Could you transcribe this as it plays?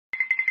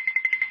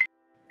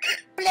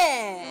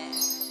plan.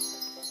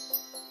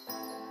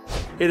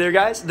 Hey there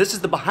guys, this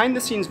is the behind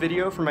the scenes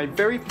video for my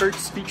very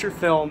first feature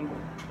film,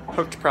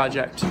 Hooked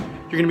project.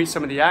 You're gonna meet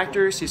some of the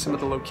actors, see some of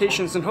the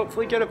locations, and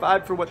hopefully get a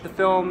vibe for what the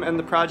film and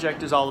the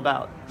project is all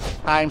about.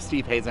 I'm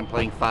Steve Hayes, I'm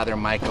playing Father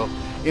Michael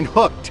in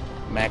Hooked,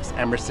 Max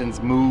Emerson's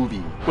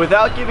movie.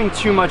 Without giving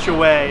too much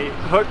away,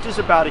 Hooked is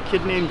about a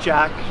kid named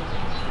Jack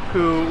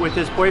who, with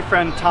his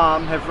boyfriend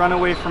Tom, have run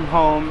away from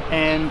home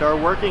and are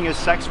working as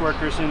sex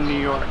workers in New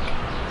York.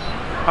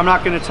 I'm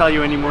not gonna tell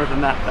you any more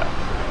than that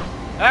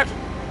though. Action!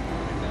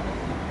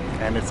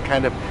 And it's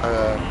kind of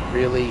a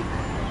really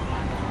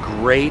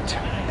great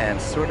and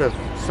sort of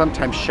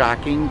sometimes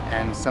shocking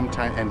and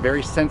sometimes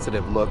very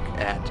sensitive look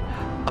at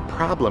a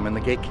problem in the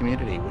gay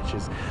community, which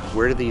is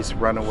where do these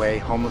runaway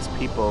homeless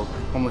people,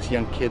 homeless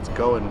young kids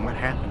go and what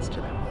happens to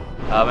them?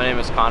 My name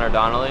is Connor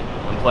Donnelly.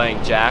 I'm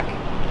playing Jack.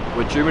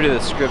 What drew me to the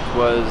script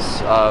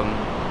was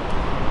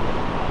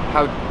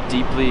how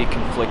deeply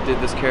conflicted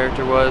this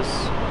character was.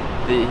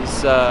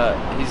 He's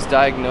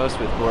diagnosed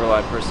with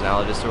borderline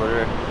personality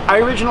disorder. I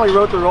originally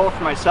wrote the role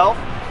for myself,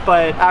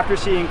 but after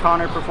seeing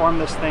Connor perform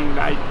this thing,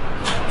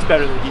 it's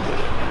better that he did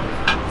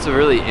it. It's a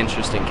really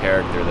interesting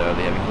character though.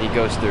 He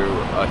goes through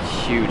a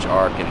huge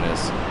arc in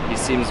this. He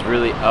seems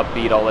really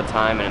upbeat all the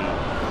time, and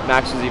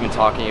Max was even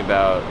talking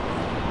about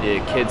the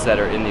kids that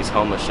are in these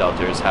homeless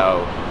shelters,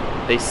 how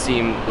they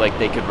seem like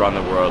they could run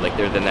the world, like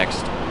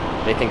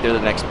they think they're the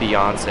next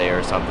Beyonce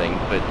or something,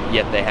 but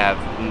yet they have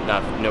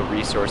no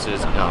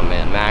resources. Oh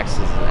man, Max is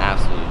an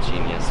absolute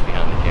genius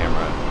behind the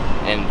camera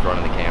and in front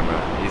of the camera.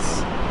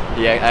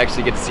 I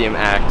actually get to see him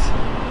act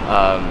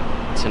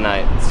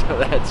tonight, so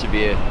that should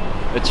be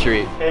a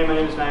treat. Hey, my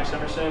name is Max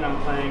Emerson.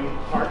 I'm playing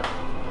Mark.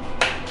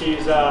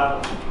 He's a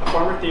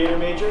former theater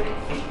major.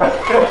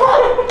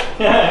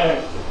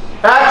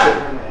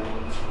 Action!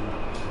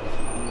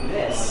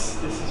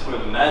 This is where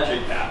the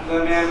magic happens.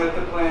 The man with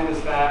the plan is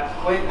back.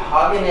 Quit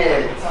hugging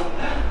it.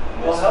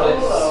 Well,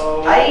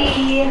 hello. Hi.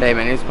 Hey,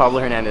 my name is Pablo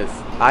Hernandez.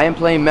 I am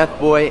playing Meth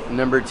Boy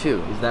number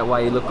 2. Is that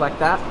why you look like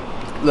that?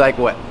 Like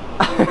what?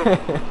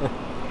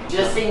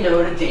 Just say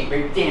no to date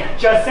rape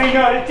dance. Just say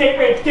no to date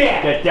rape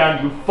dance. Get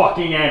down, you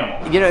fucking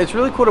animal. You know, it's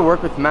really cool to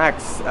work with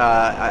Max.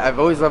 I've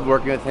always loved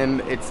working with him.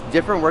 It's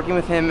different working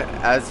with him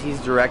as he's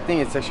directing.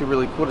 It's actually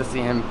really cool to see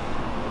him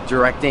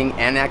directing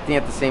and acting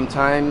at the same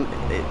time.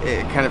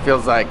 It kind of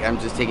feels like I'm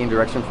just taking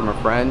direction from a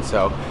friend,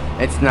 so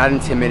it's not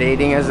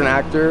intimidating as an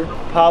actor.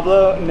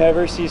 Pablo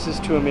never ceases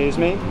to amaze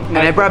me. And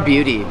I brought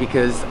beauty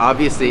because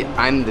obviously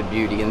I'm the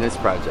beauty in this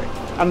project.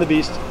 I'm the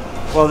beast.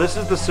 Well, this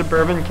is the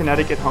suburban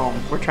Connecticut home.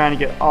 We're trying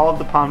to get all of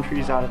the palm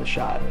trees out of the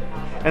shot.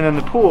 And then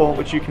the pool,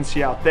 which you can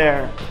see out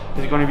there,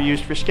 is going to be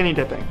used for skinny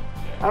dipping.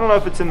 I don't know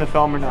if it's in the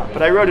film or not,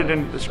 but I wrote it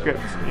into the script.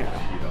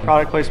 Yeah.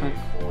 Product placement.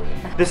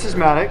 This is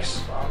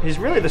Maddox. He's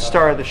really the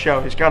star of the show.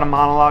 He's got a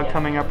monologue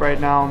coming up right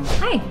now.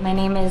 Hi, my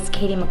name is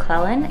Katie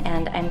McClellan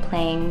and I'm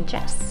playing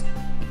Jess.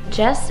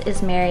 Jess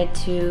is married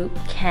to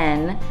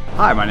Ken.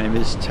 Hi, my name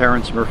is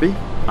Terrence Murphy.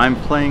 I'm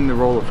playing the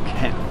role of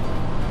Ken.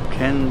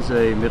 Ken's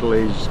a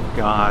middle-aged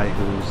guy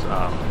who's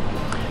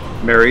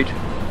married,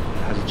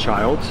 has a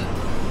child,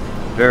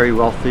 very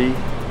wealthy,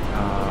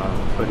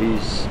 but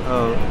he's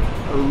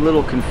a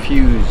little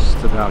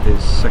confused about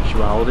his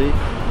sexuality.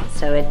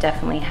 So it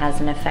definitely has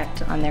an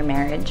effect on their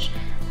marriage.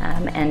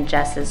 And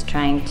Jess is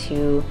trying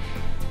to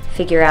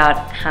figure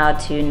out how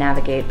to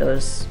navigate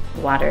those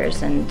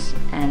waters and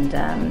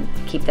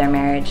keep their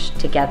marriage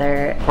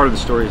together. Part of the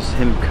story is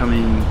him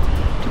coming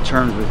to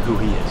terms with who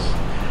he is.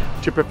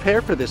 To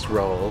prepare for this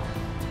role,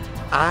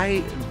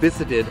 I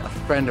visited a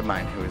friend of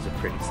mine who is a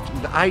priest.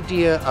 The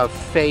idea of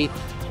faith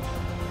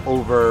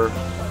over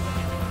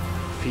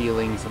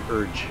feelings and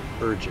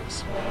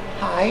urges.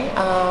 Hi,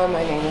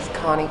 my name is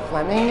Connie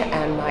Fleming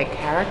and my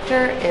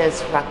character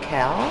is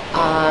Raquel.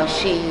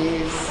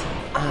 She's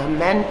a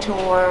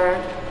mentor,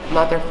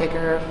 mother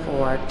figure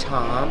for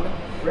Tom,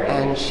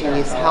 and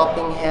she's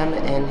helping him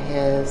in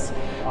his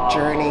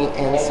journey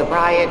in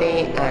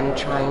sobriety and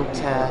trying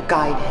to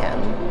guide him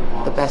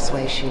the best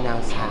way she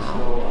knows how.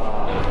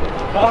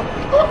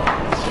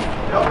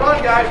 Don't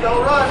run, guys,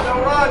 don't run,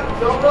 don't run,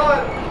 don't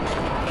run!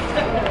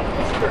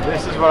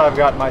 This is what I've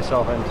got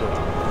myself into.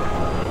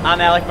 I'm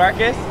Alec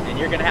Marcus, and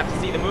you're gonna have to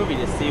see the movie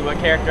to see what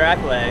character I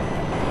play.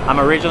 I'm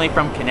originally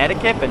from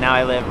Connecticut, but now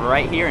I live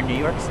right here in New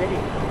York City.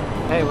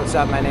 Hey, what's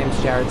up? My name's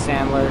Jared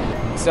Sandler.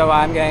 So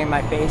I'm getting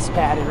my face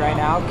patted right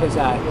now because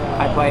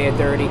I play a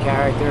dirty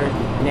character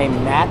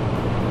named Matt,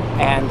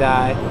 and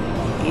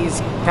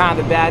he's kind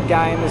of the bad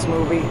guy in this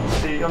movie.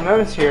 So you'll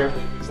notice here,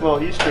 it's a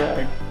little Easter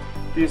egg.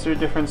 These are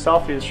different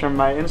selfies from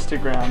my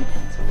Instagram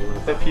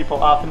that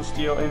people often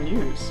steal and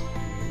use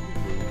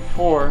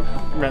for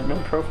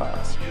Redmond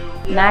profiles.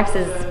 Max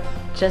is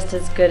just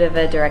as good of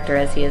a director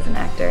as he is an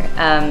actor.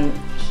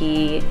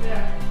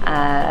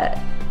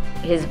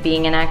 His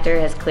being an actor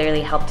has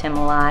clearly helped him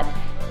a lot.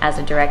 As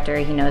a director,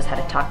 he knows how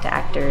to talk to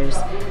actors.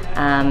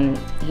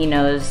 He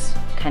knows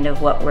kind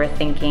of what we're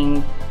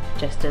thinking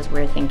just as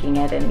we're thinking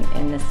it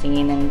in the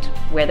scene, and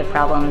where the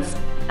problems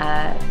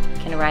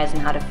can arise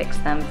and how to fix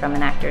them from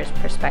an actor's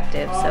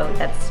perspective. So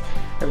that's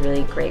a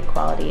really great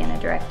quality in a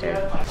director.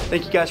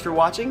 Thank you guys for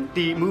watching.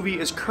 The movie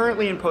is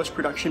currently in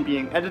post-production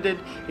being edited.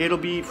 It'll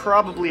be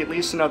probably at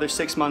least another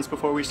 6 months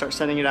before we start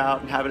sending it out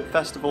and have it at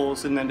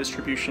festivals and then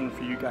distribution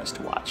for you guys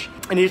to watch.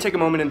 I need to take a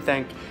moment and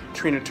thank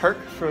Trina Turk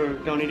for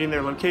donating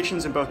their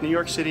locations in both New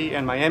York City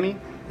and Miami,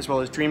 as well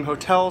as Dream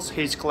Hotels,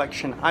 Hayes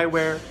Collection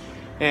Eyewear,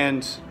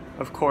 and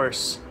of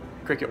course,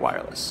 Cricket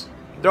Wireless.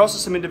 There are also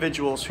some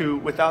individuals who,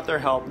 without their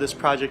help, this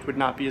project would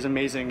not be as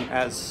amazing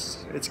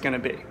as it's gonna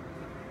be.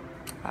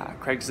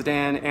 Craig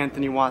Zidane,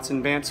 Anthony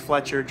Watson, Vance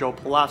Fletcher, Joel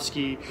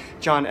Pulofsky,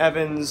 John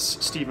Evans,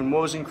 Stephen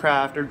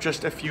Wozencraft are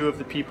just a few of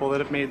the people that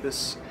have made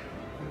this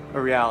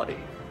a reality.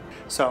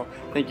 So,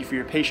 thank you for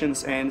your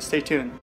patience and stay tuned.